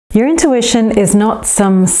Your intuition is not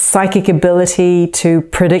some psychic ability to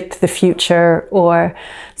predict the future or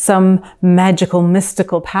some magical,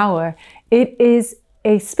 mystical power. It is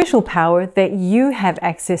a special power that you have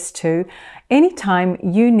access to anytime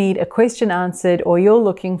you need a question answered or you're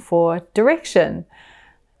looking for direction.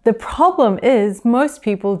 The problem is most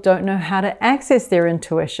people don't know how to access their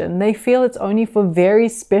intuition. They feel it's only for very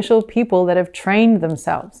special people that have trained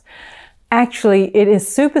themselves. Actually, it is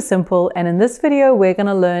super simple, and in this video, we're going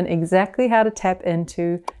to learn exactly how to tap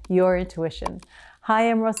into your intuition. Hi,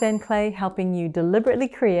 I'm Rosanne Clay, helping you deliberately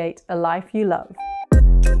create a life you love.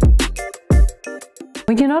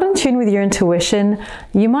 When you're not in tune with your intuition,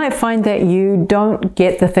 you might find that you don't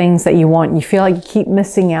get the things that you want. You feel like you keep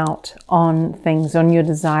missing out on things, on your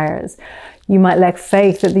desires. You might lack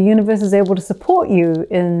faith that the universe is able to support you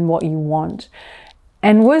in what you want.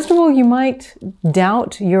 And worst of all, you might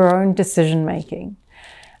doubt your own decision making.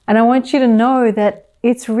 And I want you to know that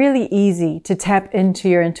it's really easy to tap into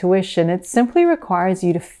your intuition. It simply requires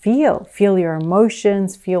you to feel your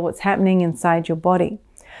emotions, feel what's happening inside your body.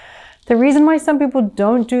 The reason why some people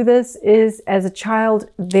don't do this is, as a child,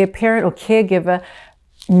 their parent or caregiver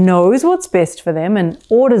knows what's best for them and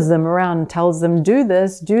orders them around and tells them, do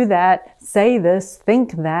this, do that, say this,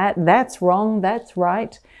 think that, that's wrong, that's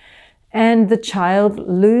right. And the child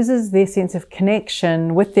loses their sense of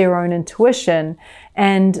connection with their own intuition.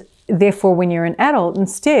 And therefore, when you're an adult,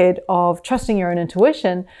 instead of trusting your own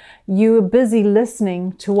intuition, you are busy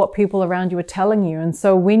listening to what people around you are telling you. And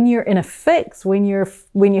so when you're in a fix, when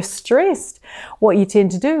you're stressed, what you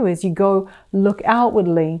tend to do is you go look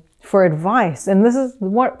outwardly for advice. And this is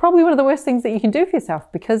probably one of the worst things that you can do for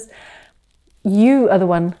yourself, because you are the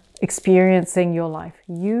one experiencing your life.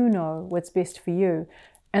 You know what's best for you.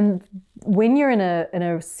 And when you're in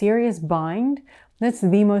a serious bind, that's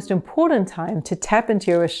the most important time to tap into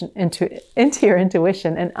your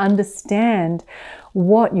intuition and understand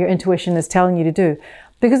what your intuition is telling you to do.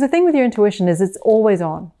 Because the thing with your intuition is it's always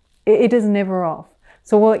on. It is never off.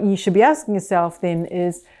 So what you should be asking yourself then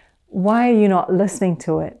is, why are you not listening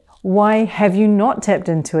to it? Why have you not tapped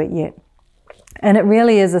into it yet? And it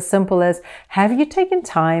really is as simple as, have you taken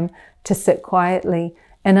time to sit quietly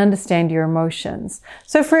and understand your emotions?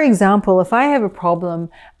 So for example, if I have a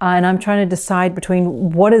problem and I'm trying to decide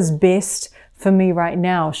between what is best for me right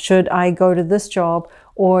now, should I go to this job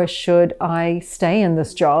or should I stay in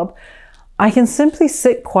this job? I can simply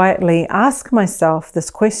sit quietly, ask myself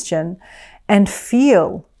this question and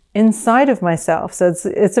feel inside of myself. So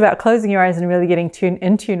it's about closing your eyes and really getting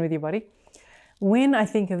in tune with your body. When I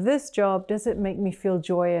think of this job, does it make me feel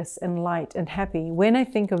joyous and light and happy? When I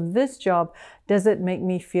think of this job, does it make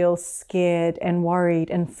me feel scared and worried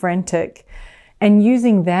and frantic? And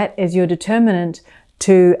using that as your determinant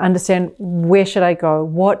to understand, where should I go?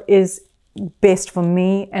 What is best for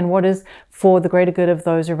me and what is for the greater good of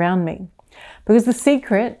those around me? Because the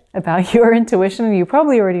secret about your intuition, and you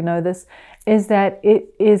probably already know this, is that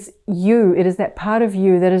it is you. It is that part of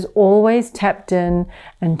you that is always tapped in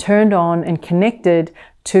and turned on and connected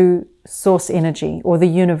to source energy or the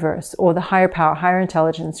universe or the higher power, higher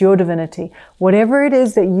intelligence, your divinity. Whatever it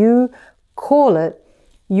is that you call it,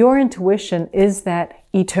 your intuition is that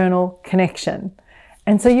eternal connection.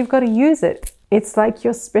 And so you've got to use it. It's like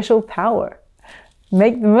your special power.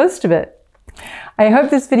 Make the most of it. I hope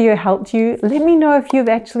this video helped you. Let me know if you've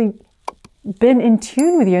actually been in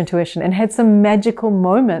tune with your intuition and had some magical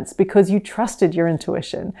moments because you trusted your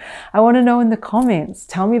intuition. I want to know in the comments.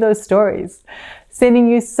 Tell me those stories. Sending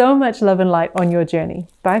you so much love and light on your journey.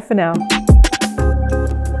 Bye for now.